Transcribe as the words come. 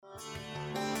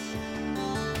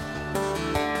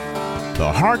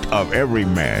The heart of every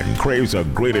man craves a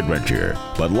great adventure,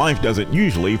 but life doesn't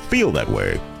usually feel that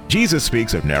way. Jesus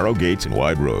speaks of narrow gates and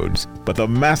wide roads, but the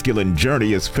masculine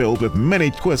journey is filled with many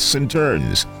twists and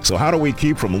turns. So how do we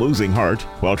keep from losing heart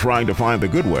while trying to find the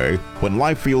good way when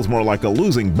life feels more like a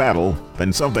losing battle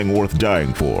than something worth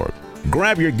dying for?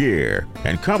 Grab your gear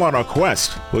and come on a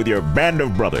quest with your band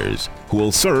of brothers who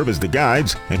will serve as the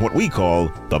guides in what we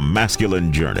call the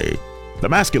masculine journey. The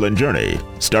masculine journey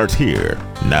starts here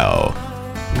now.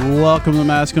 Welcome to the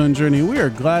Masculine Journey. We are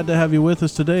glad to have you with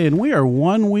us today, and we are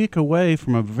 1 week away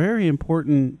from a very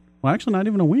important, well, actually not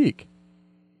even a week.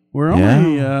 We're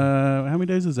only, how many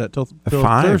days is that? Till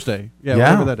Thursday. Yeah,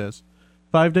 whatever that is.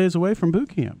 5 days away from boot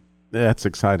camp. That's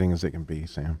exciting as it can be,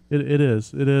 Sam. It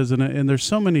is. And there's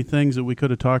so many things that we could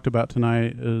have talked about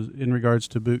tonight in regards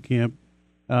to boot camp.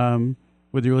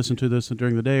 Whether you listen to this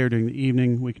during the day or during the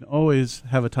evening, we can always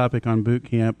have a topic on boot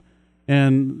camp.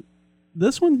 And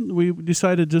this one, we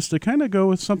decided just to kind of go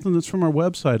with something that's from our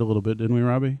website a little bit, didn't we,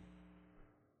 Robbie?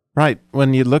 Right.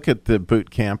 When you look at the boot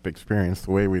camp experience,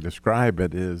 the way we describe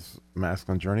it is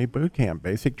Masculine Journey Boot Camp,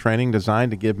 basic training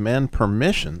designed to give men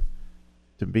permission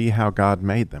to be how God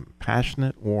made them,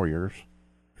 passionate warriors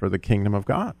for the kingdom of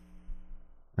God.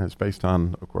 And it's based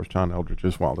on, of course, John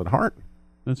Eldridge's Wild at Heart.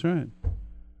 That's right.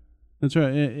 That's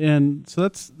right. And so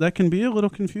that can be a little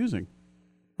confusing.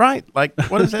 Right. Like,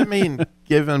 what does that mean,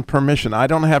 given permission? I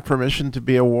don't have permission to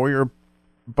be a warrior,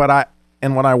 but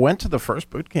when I went to the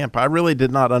first boot camp, I really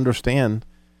did not understand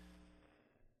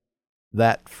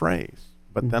that phrase.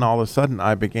 But then all of a sudden,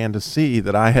 I began to see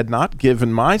that I had not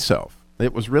given myself.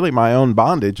 It was really my own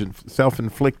bondage and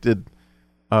self-inflicted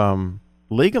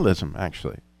legalism,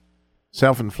 actually.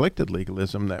 Self-inflicted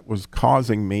legalism that was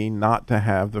causing me not to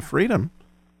have the freedom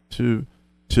to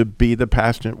be the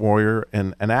passionate warrior.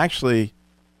 And actually,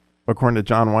 according to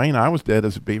John Wayne, I was dead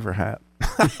as a beaver hat.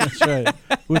 That's right.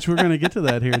 Which we're going to get to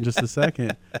that here in just a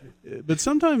second. But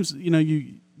sometimes,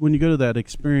 when you go to that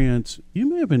experience, you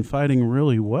may have been fighting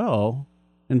really well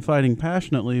and fighting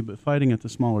passionately, but fighting at the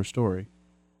smaller story.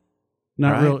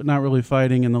 Not really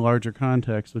fighting in the larger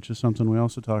context, which is something we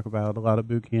also talk about a lot at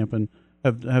boot camp and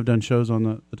have done shows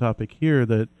on the topic here,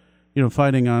 that,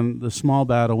 fighting on the small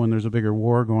battle when there's a bigger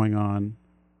war going on,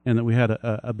 and that we had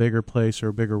a bigger place or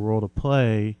a bigger role to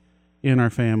play in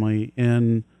our family,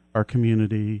 in our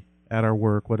community, at our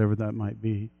work, whatever that might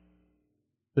be.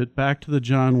 But back to the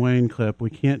John Wayne clip. We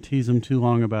can't tease him too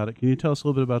long about it. Can you tell us a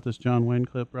little bit about this John Wayne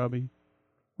clip, Robbie?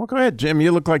 Well, go ahead, Jim.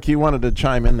 You look like you wanted to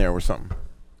chime in there with something.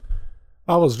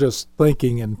 I was just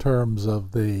thinking in terms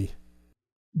of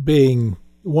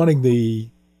wanting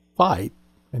the fight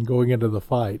and going into the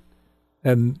fight.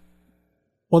 And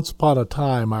once upon a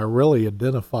time, I really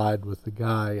identified with the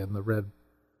guy in the Red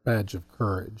Badge of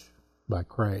Courage by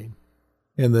Crane,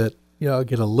 in that, I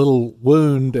get a little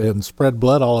wound and spread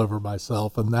blood all over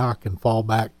myself, and now I can fall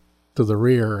back to the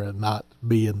rear and not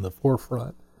be in the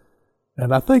forefront.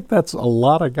 And I think that's a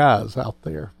lot of guys out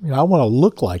there. I want to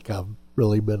look like I've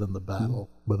really been in the battle,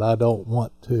 but I don't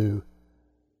want to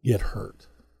get hurt.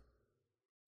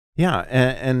 Yeah,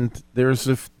 and there's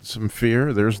some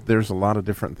fear. There's a lot of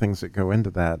different things that go into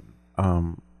that.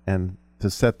 And to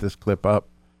set this clip up,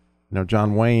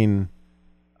 John Wayne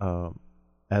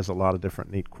has a lot of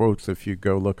different neat quotes. If you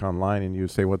go look online and you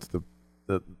say what's the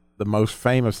most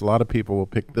famous, a lot of people will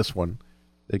pick this one.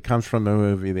 It comes from the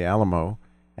movie The Alamo,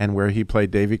 and where he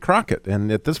played Davy Crockett.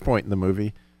 And at this point in the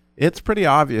movie, it's pretty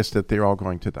obvious that they're all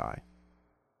going to die.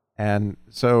 And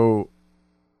so,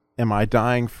 am I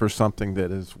dying for something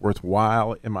that is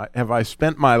worthwhile? Have I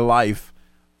spent my life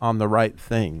on the right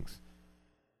things?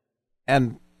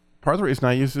 And part of the reason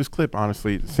I used this clip,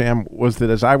 honestly, Sam, was that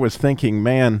as I was thinking,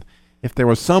 man, if there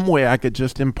was some way I could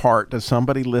just impart to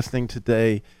somebody listening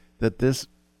today that this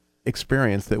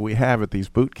experience that we have at these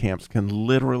boot camps can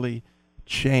literally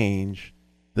change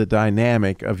the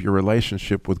dynamic of your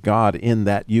relationship with God, in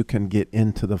that you can get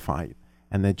into the fight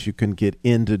and that you can get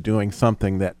into doing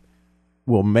something that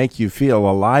will make you feel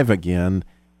alive again.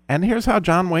 And here's how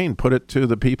John Wayne put it to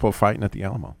the people fighting at the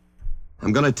Alamo.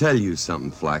 I'm going to tell you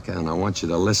something, Flacca, and I want you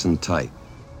to listen tight.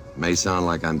 It may sound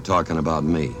like I'm talking about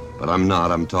me, but I'm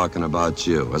not. I'm talking about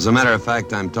you. As a matter of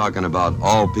fact, I'm talking about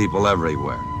all people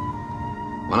everywhere.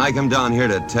 When I come down here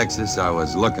to Texas, I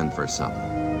was looking for something.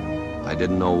 I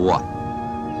didn't know what.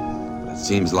 But it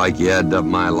seems like you added up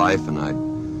my life, and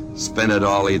I'd spend it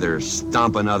all either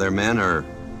stomping other men or,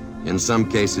 in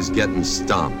some cases, getting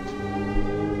stomped.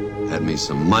 Had me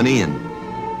some money and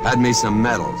had me some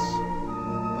medals.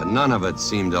 But none of it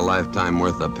seemed a lifetime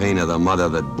worth the pain of the mother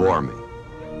that bore me.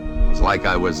 It's like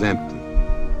I was empty.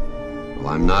 Well,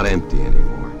 I'm not empty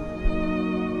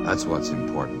anymore. That's what's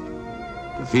important.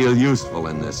 to feel useful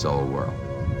in this old world,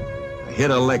 to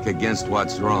hit a lick against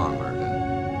what's wrong, or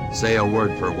to say a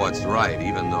word for what's right,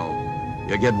 even though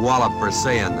you get walloped for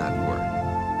saying that word.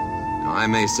 Now, I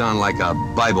may sound like a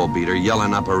Bible beater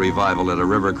yelling up a revival at a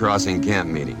river crossing camp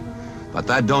meeting, but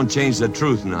that don't change the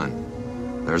truth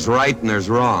none. There's right and there's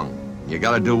wrong. You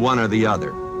gotta do one or the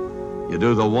other. You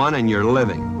do the one and you're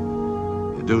living.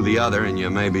 You do the other and you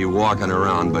may be walking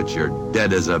around, but you're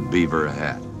dead as a beaver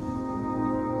hat.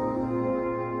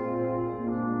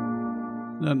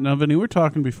 Now, Vinny, we're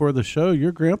talking before the show.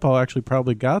 Your grandpa actually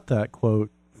probably got that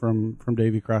quote from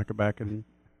Davy Crockett back in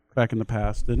the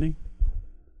past, didn't he?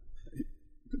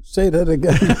 Say that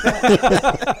again.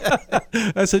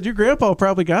 I said your grandpa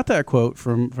probably got that quote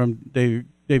from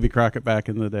Davy Crockett back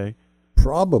in the day.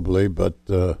 Probably, but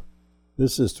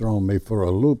this is throwing me for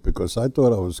a loop because I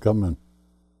thought I was coming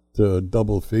to a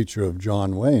double feature of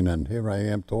John Wayne, and here I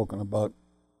am talking about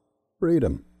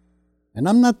freedom. And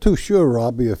I'm not too sure,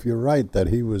 Robbie, if you're right that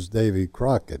he was Davy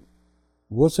Crockett.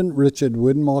 Wasn't Richard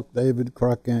Widmark David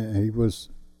Crockett? He was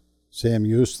Sam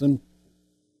Houston.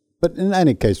 But in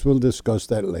any case, we'll discuss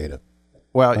that later.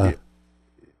 Well,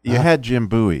 you had Jim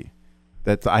Bowie.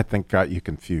 That I think got you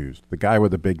confused. The guy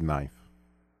with the big knife,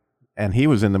 and he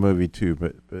was in the movie too.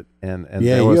 But yeah,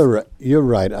 you're right. You're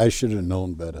right. I should have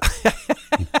known better.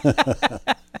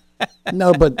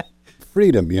 No, but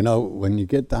freedom. You know, when you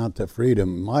get down to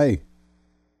freedom, my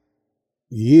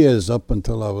years up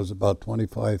until I was about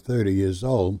 25, 30 years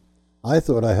old, I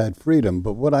thought I had freedom.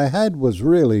 But what I had was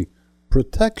really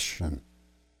protection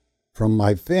from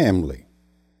my family.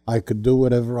 I could do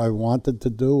whatever I wanted to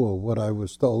do or what I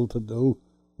was told to do,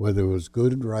 whether it was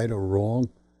good, right, or wrong.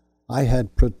 I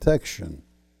had protection.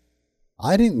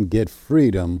 I didn't get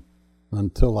freedom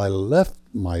until I left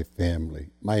my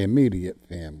family, my immediate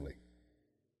family,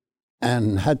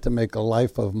 and had to make a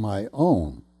life of my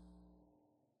own.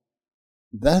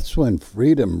 That's when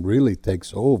freedom really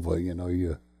takes over. You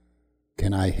know,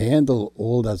 can I handle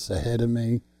all that's ahead of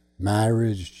me?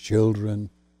 Marriage, children,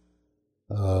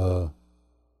 a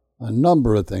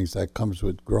number of things that comes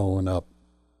with growing up.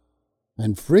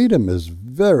 And freedom is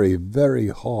very, very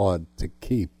hard to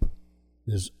keep.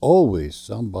 There's always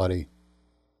somebody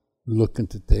looking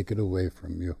to take it away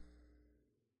from you.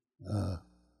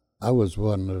 I was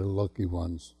one of the lucky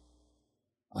ones.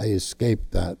 I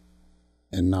escaped that,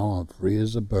 and now I'm free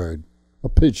as a bird, a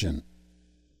pigeon.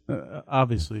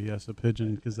 Obviously, yes, a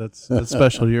pigeon, because that's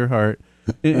special to your heart.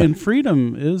 And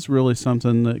freedom is really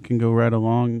something that can go right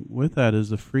along with that, is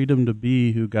the freedom to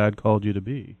be who God called you to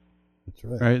be. That's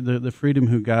right. Right? The freedom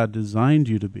who God designed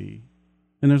you to be.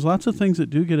 And there's lots of things that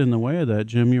do get in the way of that.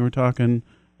 Jim, you were talking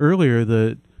earlier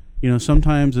that, you know,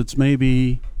 sometimes it's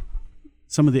maybe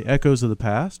some of the echoes of the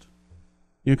past.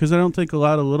 You know, because I don't think a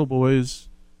lot of little boys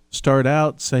start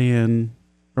out saying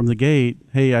from the gate,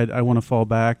 hey, I want to fall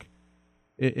back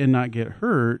and not get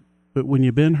hurt. But when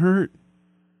you've been hurt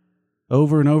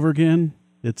over and over again,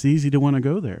 it's easy to want to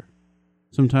go there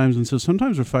sometimes. And so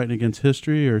sometimes we're fighting against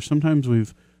history, or sometimes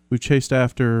we've chased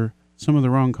after some of the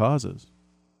wrong causes.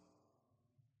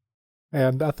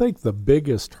 And I think the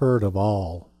biggest hurt of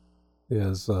all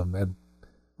is, and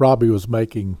Robbie was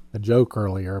making a joke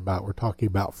earlier about, we're talking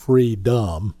about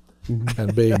freedom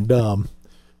and being dumb.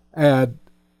 And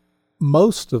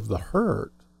most of the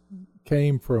hurt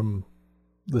came from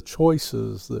the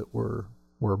choices that were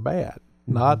bad,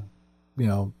 not, you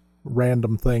know,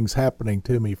 random things happening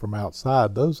to me from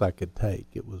outside. Those I could take.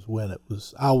 It was when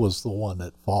I was the one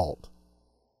at fault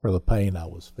for the pain I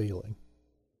was feeling.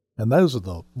 And those are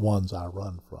the ones I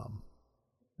run from.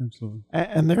 Absolutely.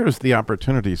 And there's the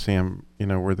opportunity, Sam. You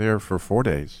know, we're there for 4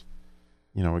 days.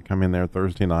 You know, we come in there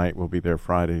Thursday night, we'll be there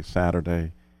Friday,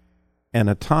 Saturday, and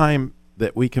a time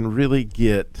that we can really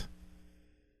get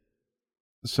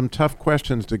some tough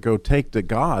questions to go take to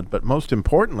God. But most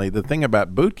importantly, the thing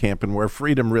about boot camp and where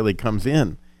freedom really comes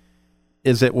in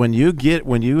is that when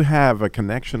you have a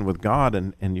connection with God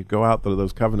and you go out to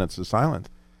those covenants of silence,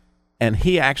 and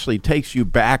he actually takes you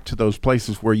back to those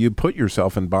places where you put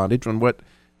yourself in bondage. And what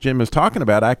Jim is talking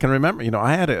about, I can remember, you know,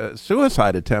 I had a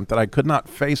suicide attempt that I could not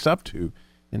face up to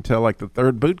until like the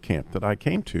third boot camp that I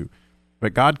came to.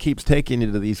 But God keeps taking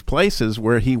you to these places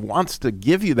where he wants to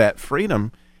give you that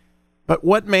freedom. But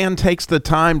what man takes the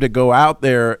time to go out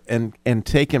there and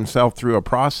take himself through a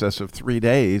process of 3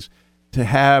 days to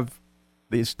have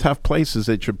these tough places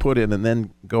that you put in, and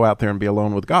then go out there and be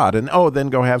alone with God, and then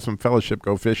go have some fellowship,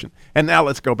 go fishing, and now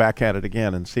let's go back at it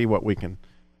again and see what we can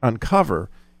uncover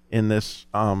in this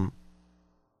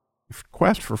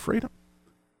quest for freedom.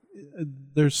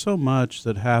 There's so much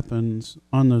that happens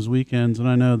on those weekends, and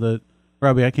I know that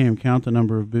Robbie, I can't even count the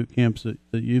number of boot camps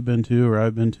that you've been to or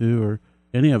I've been to or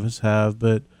any of us have.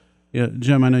 But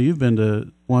Jim, I know you've been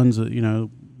to ones that,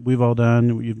 we've all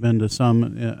done. You've been to some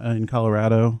in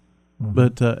Colorado. Mm-hmm.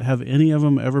 But have any of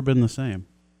them ever been the same?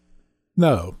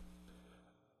 No.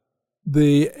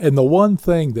 The one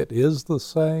thing that is the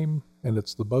same, and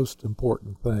it's the most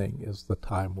important thing, is the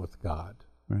time with God.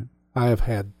 Right. I have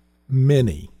had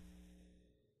many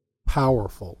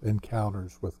powerful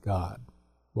encounters with God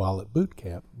while at boot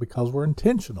camp because we're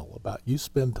intentional about you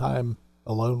spend time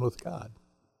alone with God.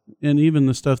 And even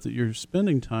the stuff that you're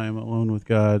spending time alone with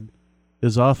God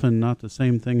is often not the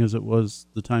same thing as it was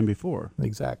the time before.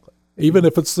 Exactly. Even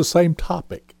if it's the same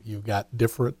topic, you've got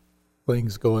different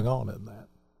things going on in that.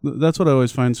 That's what I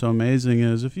always find so amazing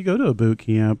is if you go to a boot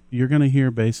camp, you're going to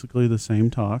hear basically the same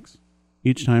talks.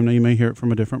 Each time now you may hear it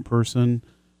from a different person,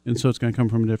 and so it's going to come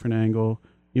from a different angle.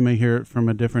 You may hear it from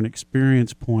a different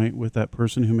experience point with that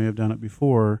person who may have done it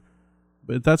before.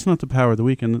 But that's not the power of the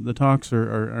weekend. The talks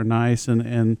are nice,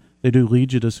 and they do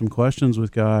lead you to some questions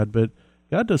with God, but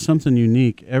God does something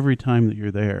unique every time that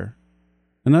you're there.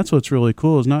 And that's what's really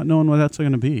cool is not knowing what that's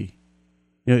going to be.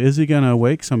 Is he going to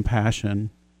awake some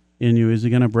passion in you? Is he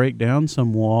going to break down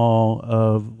some wall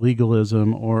of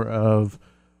legalism or of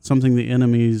something the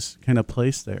enemy's kind of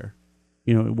placed there?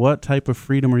 What type of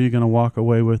freedom are you going to walk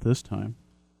away with this time?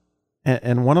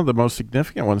 And one of the most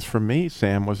significant ones for me,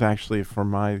 Sam, was actually for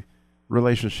my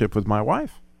relationship with my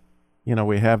wife.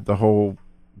 We have the whole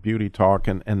beauty talk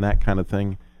and that kind of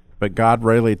thing, but God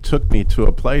really took me to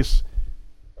a place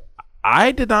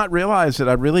I did not realize that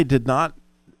I really did not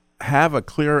have a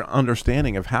clear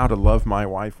understanding of how to love my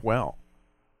wife well,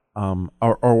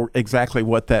 or exactly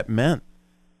what that meant.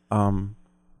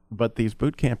 But these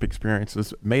boot camp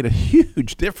experiences made a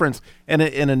huge difference, and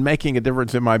in making a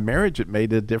difference in my marriage, it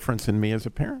made a difference in me as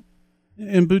a parent.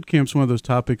 And boot camp's one of those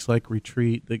topics like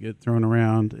retreat that get thrown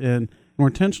around, and we're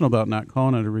intentional about not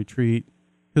calling it a retreat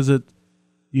because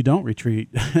you don't retreat.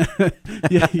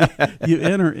 you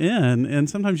enter in, and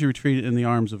sometimes you retreat in the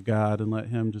arms of God and let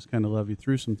him just kind of love you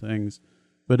through some things.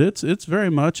 But it's very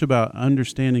much about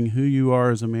understanding who you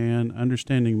are as a man,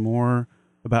 understanding more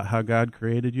about how God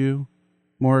created you,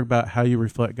 more about how you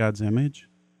reflect God's image.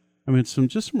 I mean, some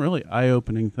really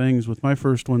eye-opening things. With my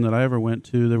first one that I ever went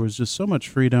to, there was just so much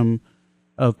freedom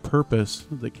of purpose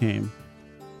that came.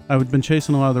 I had been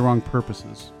chasing a lot of the wrong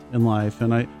purposes in life,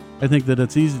 and I think that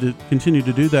it's easy to continue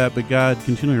to do that, but God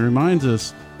continually reminds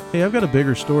us, hey, I've got a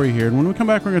bigger story here. And when we come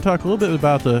back, we're going to talk a little bit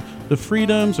about the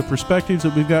freedoms, the perspectives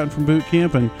that we've gotten from boot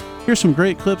camp, and here's some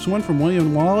great clips, one from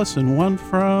William Wallace and one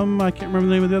from, I can't remember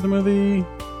the name of the other movie.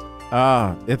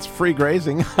 It's Free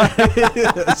Grazing.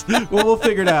 Yes. Well, we'll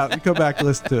figure it out. You come back and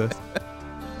listen to us.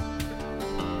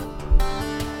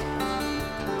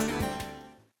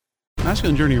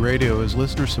 Masculine Journey Radio is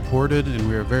listener supported, and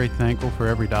we are very thankful for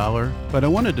every dollar. But I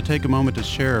wanted to take a moment to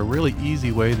share a really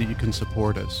easy way that you can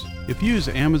support us. If you use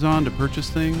Amazon to purchase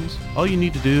things, all you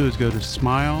need to do is go to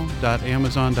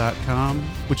smile.amazon.com,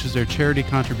 which is their charity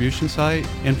contribution site,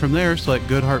 and from there select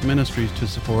Good Heart Ministries to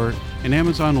support, and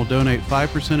Amazon will donate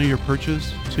 5% of your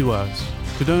purchase to us.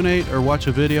 To donate or watch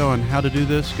a video on how to do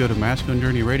this, go to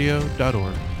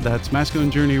masculinejourneyradio.org. That's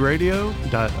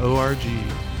masculinejourneyradio.org.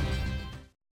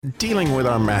 Dealing with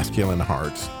our masculine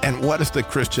hearts. And what does the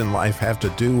Christian life have to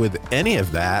do with any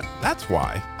of that? That's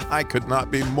why I could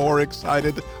not be more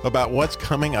excited about what's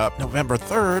coming up November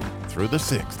 3rd through the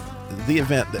 6th. The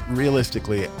event that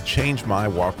realistically changed my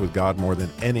walk with God more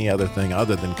than any other thing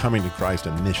other than coming to Christ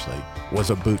initially was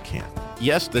a boot camp.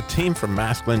 Yes, the team from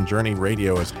Masculine Journey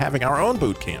Radio is having our own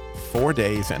boot camp. 4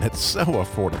 days, and it's so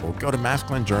affordable. Go to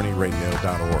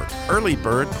masculinejourneyradio.org. Early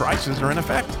bird prices are in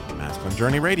effect.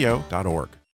 masculinejourneyradio.org.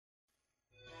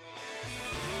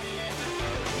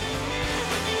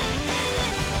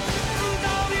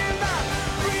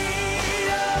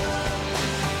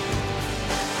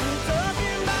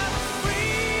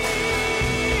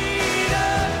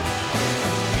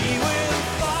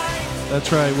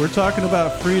 That's right. We're talking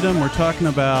about freedom. We're talking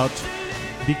about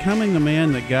becoming the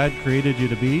man that God created you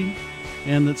to be,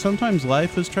 and that sometimes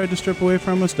life has tried to strip away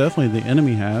from us. Definitely the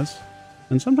enemy has.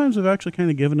 And sometimes we've actually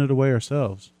kind of given it away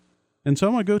ourselves. And so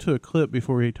I'm going to go to a clip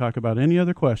before we talk about any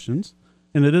other questions.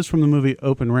 And it is from the movie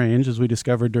Open Range, as we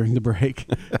discovered during the break.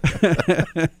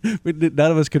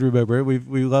 None of us could remember it.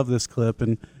 We love this clip.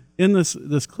 And in this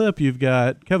clip, you've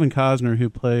got Kevin Costner, who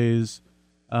plays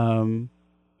kind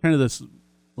of this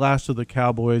last of the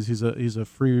cowboys. He's a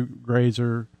free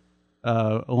grazer,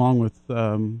 along with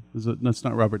that's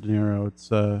not Robert De Niro.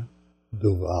 It's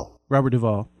Robert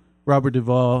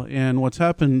Duvall. And what's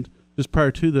happened just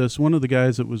prior to this, one of the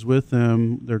guys that was with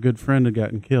them, their good friend, had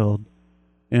gotten killed,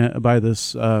 by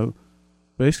this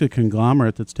basically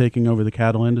conglomerate that's taking over the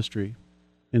cattle industry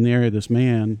in the area of this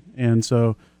man. And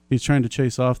so he's trying to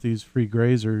chase off these free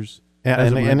grazers.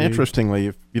 And interestingly,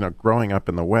 if, growing up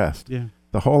in the West,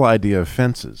 the whole idea of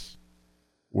fences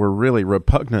were really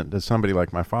repugnant to somebody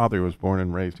like my father, who was born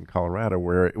and raised in Colorado,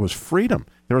 where it was freedom.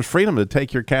 There was freedom to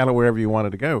take your cattle wherever you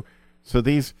wanted to go. So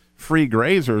these free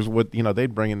grazers would,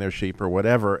 they'd bring in their sheep or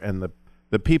whatever, and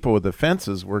the people with the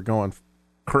fences were going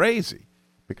crazy,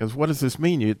 because what does this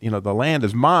mean? The land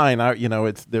is mine. They were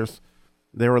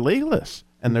legalists,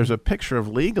 and there's a picture of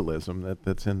legalism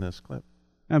that's in this clip.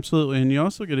 Absolutely, and you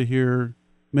also get to hear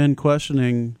men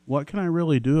questioning, what can I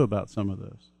really do about some of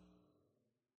this?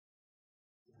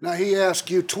 Now he asked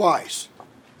you twice.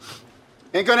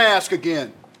 Ain't gonna ask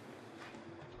again.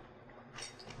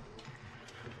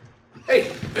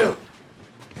 Hey, Bill.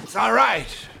 It's all right.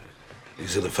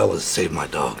 These are the fellas that saved my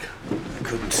dog. I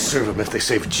couldn't serve him if they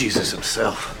saved Jesus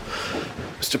himself.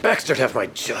 Mr. Baxter'd have my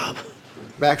job.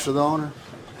 Baxter the owner?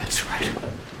 That's right.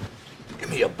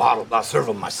 Give me a bottle, I'll serve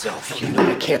him myself. You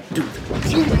know I can't do that.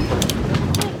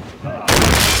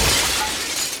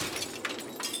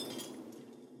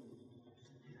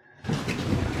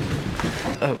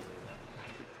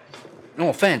 No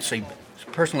offense,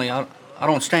 personally, I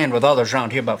don't stand with others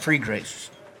around here about free grazers.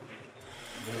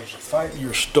 There was a fight in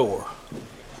your store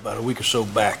about a week or so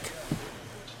back.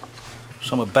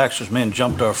 Some of Baxter's men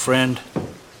jumped our friend.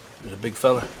 He was a big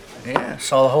fella. Yeah,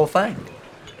 saw the whole thing.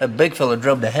 That big fella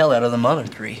drove the hell out of them other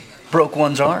three. Broke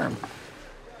one's arm.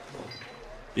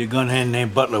 Be a gun hand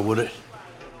named Butler, would it?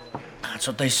 That's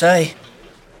what they say.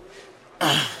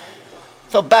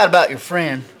 Felt bad about your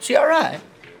friend. Is he all right?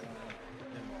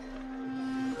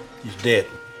 He's dead.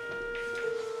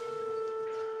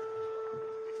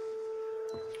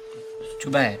 It's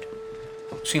too bad.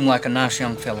 Seemed like a nice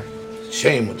young feller.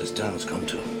 Shame what this town has come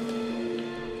to.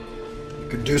 You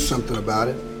could do something about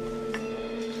it.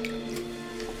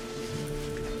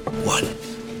 What?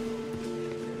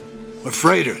 We're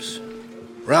freighters.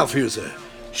 Ralph here's a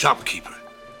shopkeeper.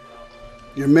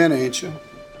 You're men, ain't you?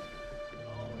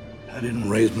 I didn't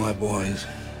raise my boys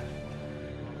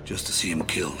just to see him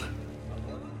killed.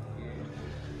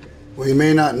 Well, you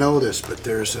may not know this, but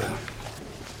there's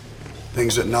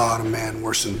things that gnaw at a man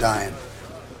worse than dying.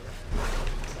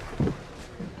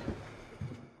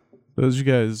 So as you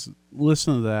guys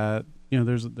listen to that,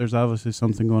 there's obviously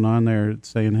something going on there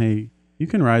saying, hey, you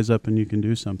can rise up and you can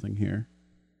do something here.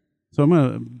 So I'm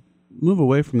going to move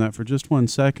away from that for just 1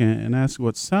 second and ask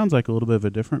what sounds like a little bit of a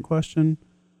different question.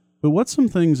 But what's some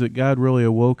things that God really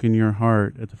awoke in your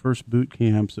heart at the first boot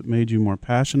camps that made you more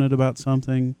passionate about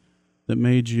something, that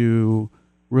made you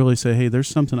really say, hey, there's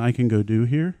something I can go do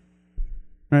here?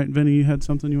 Right, Vinny, you had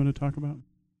something you want to talk about?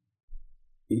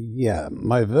 Yeah,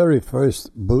 my very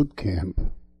first boot camp,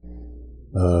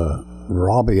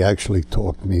 Robbie actually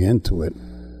talked me into it.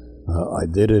 I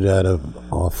did it out of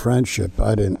our friendship.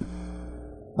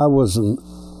 I wasn't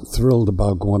thrilled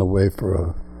about going away for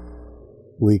a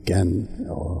weekend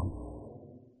or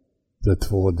the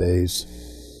 4 days.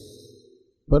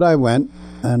 But I went,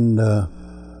 and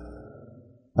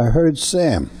I heard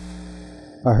Sam.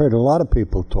 I heard a lot of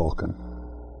people talking.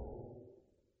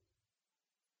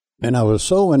 And I was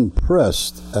so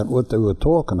impressed at what they were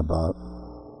talking about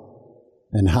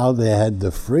and how they had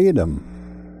the freedom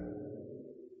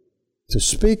to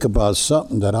speak about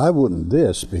something that I wouldn't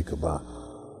dare speak about.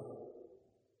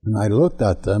 And I looked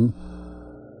at them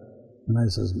and I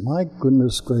says, my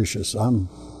goodness gracious, I'm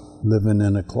living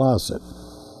in a closet.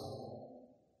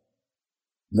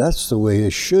 That's the way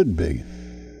it should be,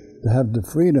 to have the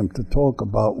freedom to talk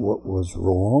about what was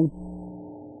wrong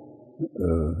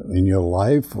in your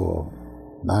life or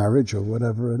marriage or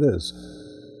whatever it is.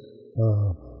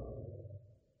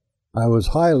 I was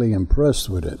highly impressed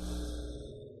with it.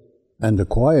 And the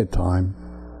quiet time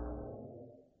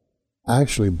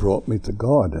actually brought me to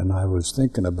God, and I was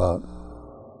thinking about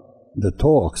the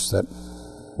talks that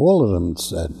all of them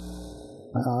said.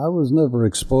 I was never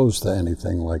exposed to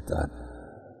anything like that.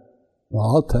 Well,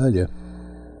 I'll tell you,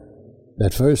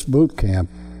 that first boot camp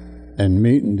and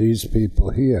meeting these people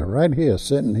here, right here,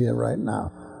 sitting here right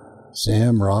now,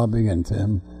 Sam, Robbie, and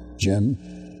Tim, Jim,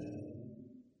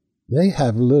 they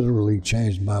have literally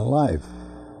changed my life.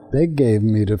 They gave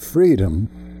me the freedom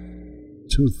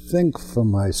to think for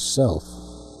myself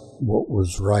what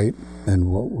was right and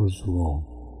what was wrong.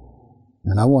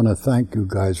 And I want to thank you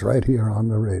guys right here on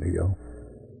the radio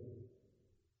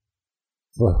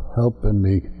for helping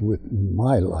me with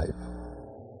my life.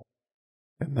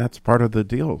 And that's part of the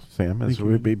deal, Sam, is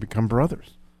we become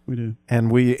brothers. We do.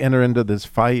 And we enter into this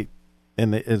fight,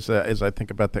 and as I think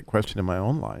about that question in my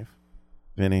own life,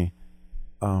 Vinny,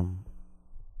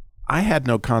 I had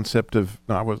no concept of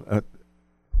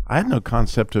I had no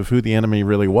concept of who the enemy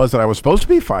really was that I was supposed to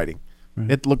be fighting.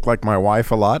 Right. It looked like my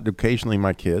wife a lot, occasionally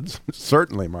my kids,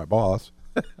 certainly my boss.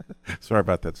 Sorry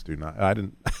about that, Stu. I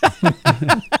didn't.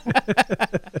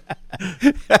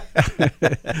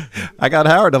 I got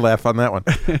Howard to laugh on that one.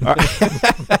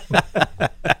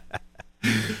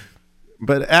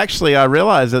 But actually, I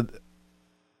realized that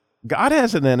God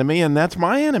has an enemy, and that's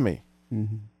my enemy.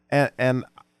 Mm-hmm. And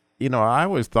you know, I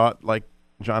always thought, like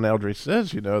John Eldridge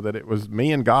says, you know, that it was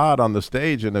me and God on the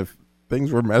stage, and if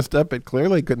things were messed up, it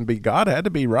clearly couldn't be God. It had to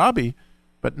be Robbie.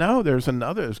 But no, there's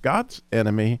God's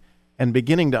enemy. And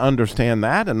beginning to understand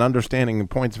that and understanding the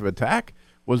points of attack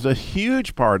was a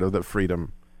huge part of the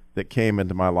freedom that came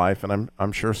into my life. And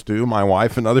I'm sure Stu, my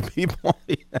wife, and other people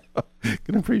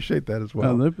can appreciate that as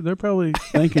well. They're probably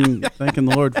thanking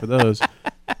the Lord for those.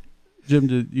 Jim,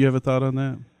 did you have a thought on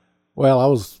that? Well, I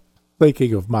was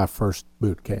thinking of my first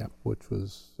boot camp, which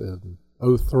was in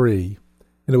 2003.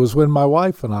 And it was when my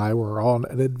wife and I were on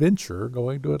an adventure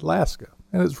going to Alaska.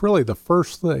 And it's really the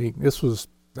first thing. This was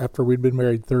after we'd been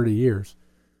married 30 years.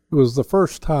 It was the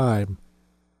first time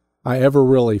I ever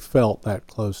really felt that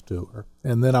close to her.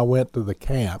 And then I went to the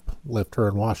camp, left her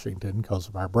in Washington because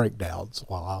of our breakdowns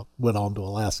while I went on to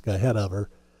Alaska ahead of her.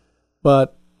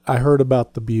 But I heard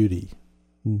about the beauty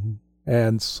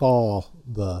and saw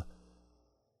the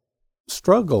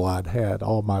struggle I'd had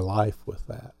all my life with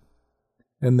that.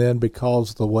 And then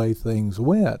because the way things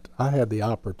went, I had the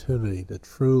opportunity to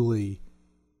truly,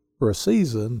 for a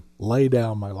season, lay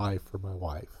down my life for my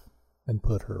wife and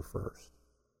put her first.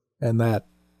 And that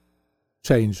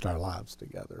changed our lives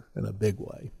together in a big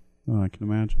way. Oh, I can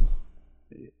imagine.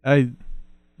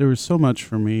 There was so much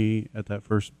for me at that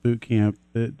first boot camp.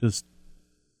 It just,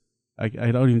 I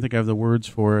don't even think I have the words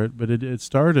for it, but it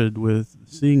started with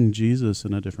seeing Jesus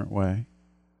in a different way.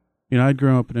 You know, I'd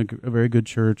grown up in a very good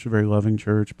church, a very loving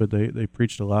church, but they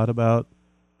preached a lot about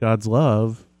God's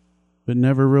love, but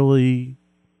never really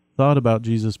thought about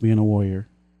Jesus being a warrior.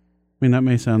 I mean, that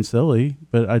may sound silly,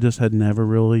 but I just had never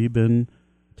really been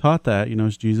taught that. You know,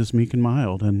 is Jesus meek and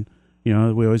mild? And, you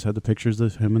know, we always had the pictures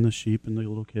of him and the sheep and the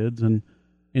little kids. And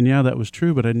yeah, that was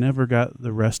true, but I never got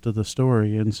the rest of the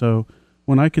story. And so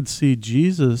when I could see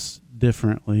Jesus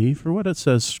differently, for what it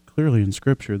says clearly in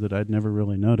Scripture that I'd never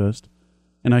really noticed,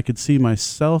 and I could see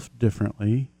myself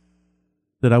differently,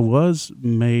 that I was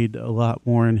made a lot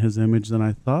more in his image than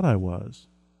I thought I was.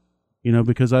 You know,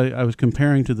 because I was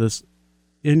comparing to this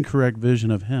incorrect vision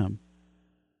of him.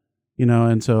 You know,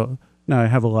 and so now I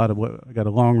have I got a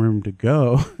long room to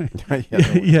go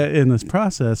in this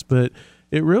process, but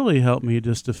it really helped me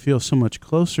just to feel so much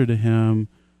closer to him,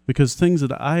 because things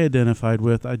that I identified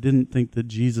with, I didn't think that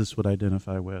Jesus would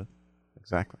identify with.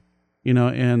 Exactly. You know,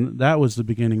 and that was the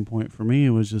beginning point for me,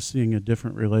 was just seeing a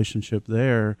different relationship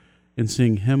there and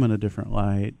seeing him in a different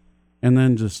light. And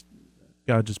then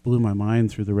God just blew my mind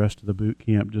through the rest of the boot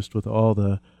camp, just with all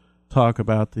the talk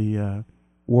about the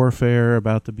warfare,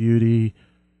 about the beauty,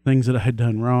 things that I had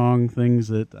done wrong, things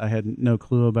that I had no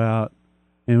clue about.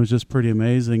 And it was just pretty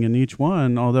amazing. And each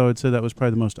one, although I'd say that was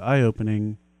probably the most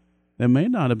eye-opening, it may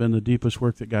not have been the deepest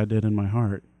work that God did in my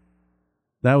heart.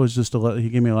 That was just he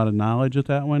gave me a lot of knowledge at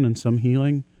that one and some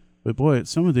healing. But boy, at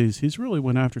some of these, he's really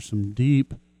went after some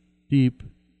deep, deep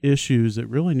issues that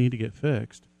really need to get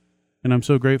fixed. And I'm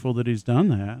so grateful that he's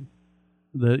done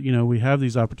that, you know, we have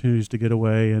these opportunities to get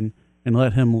away and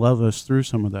let him love us through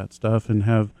some of that stuff, and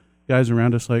have guys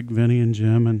around us like Vinny and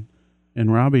Jim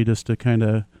and Robbie just to kind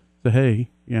of say,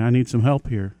 hey, yeah, I need some help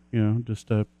here. You know, just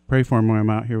to pray for him when I'm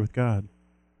out here with God.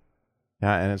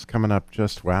 Yeah, and it's coming up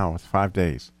it's 5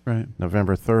 days. Right.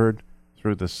 November 3rd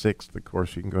through the 6th. Of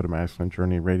course, you can go to Masculine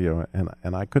Journey Radio.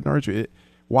 And I couldn't urge you.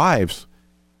 Wives,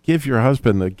 give your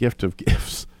husband the gift of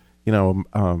gifts. You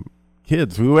know,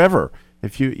 kids, whoever.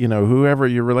 If whoever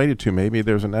you're related to, maybe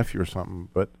there's a nephew or something.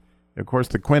 But, of course,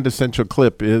 the quintessential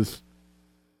clip is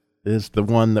the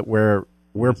one that we're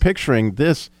picturing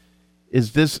this.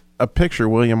 Is this a picture,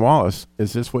 William Wallace?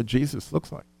 Is this what Jesus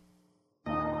looks like?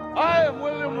 I am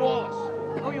William Wallace.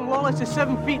 William Wallace is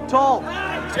 7 feet tall.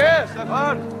 Yes, I've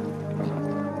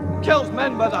heard. Kills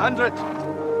men by the hundred.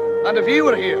 And if he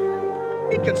were here,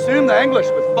 he'd consume the English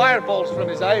with fireballs from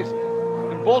his eyes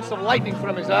and bolts of lightning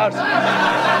from his arse.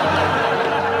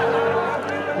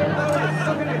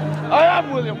 I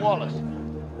am William Wallace.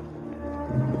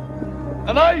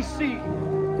 And I see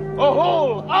a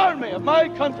whole army of my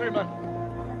countrymen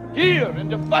here in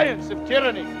defiance of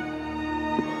tyranny.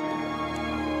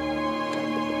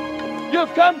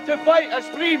 You've come to fight as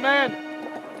free men.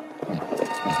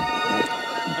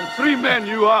 And free men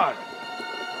you are.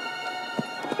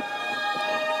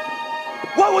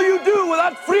 do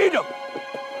without freedom?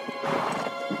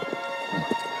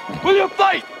 Will you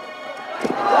fight?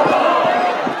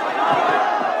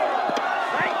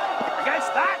 Fight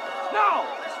against that? No!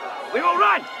 We will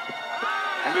run!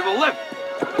 And we will live.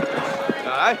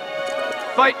 Aye.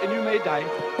 Fight and you may die.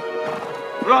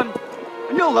 Run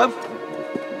and you'll live.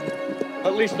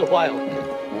 At least a while.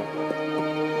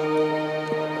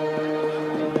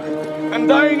 And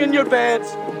dying in your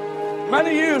beds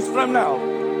many years from now,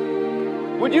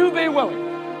 would you be willing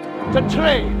to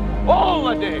trade all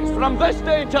the days from this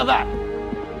day to that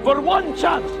for one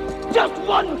chance, just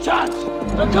one chance,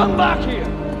 to come back here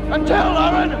and tell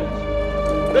our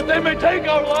enemies that they may take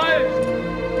our lives,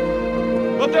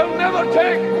 but they'll never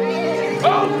take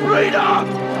our freedom?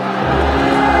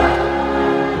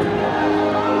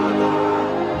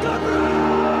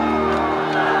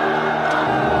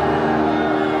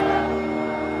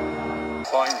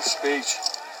 Fine speech.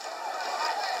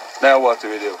 Now what do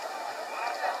we do?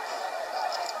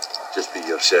 Just be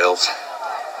yourselves.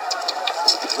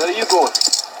 Where are you going?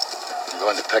 I'm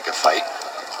going to pick a fight.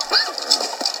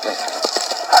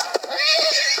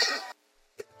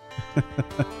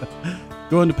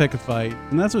 Going to pick a fight.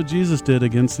 And that's what Jesus did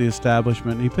against the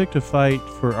establishment. He picked a fight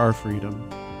for our freedom.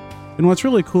 And what's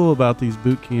really cool about these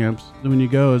boot camps when you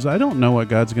go is I don't know what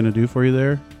God's going to do for you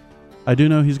there. I do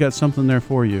know he's got something there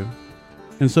for you.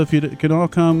 And so if you can all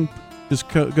come, just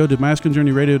go to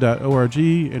masculinejourneyradio.org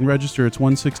and register. It's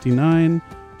 $169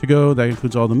 to go. That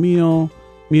includes all the meals,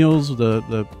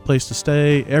 the place to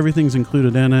stay. Everything's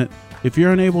included in it. If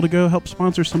you're unable to go, help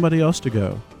sponsor somebody else to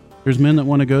go. There's men that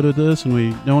want to go to this, and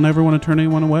we don't ever want to turn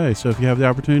anyone away. So if you have the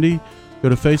opportunity, go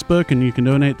to Facebook and you can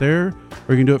donate there,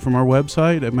 or you can do it from our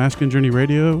website at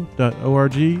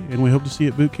masculinejourneyradio.org, and we hope to see you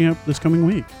at boot camp this coming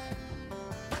week.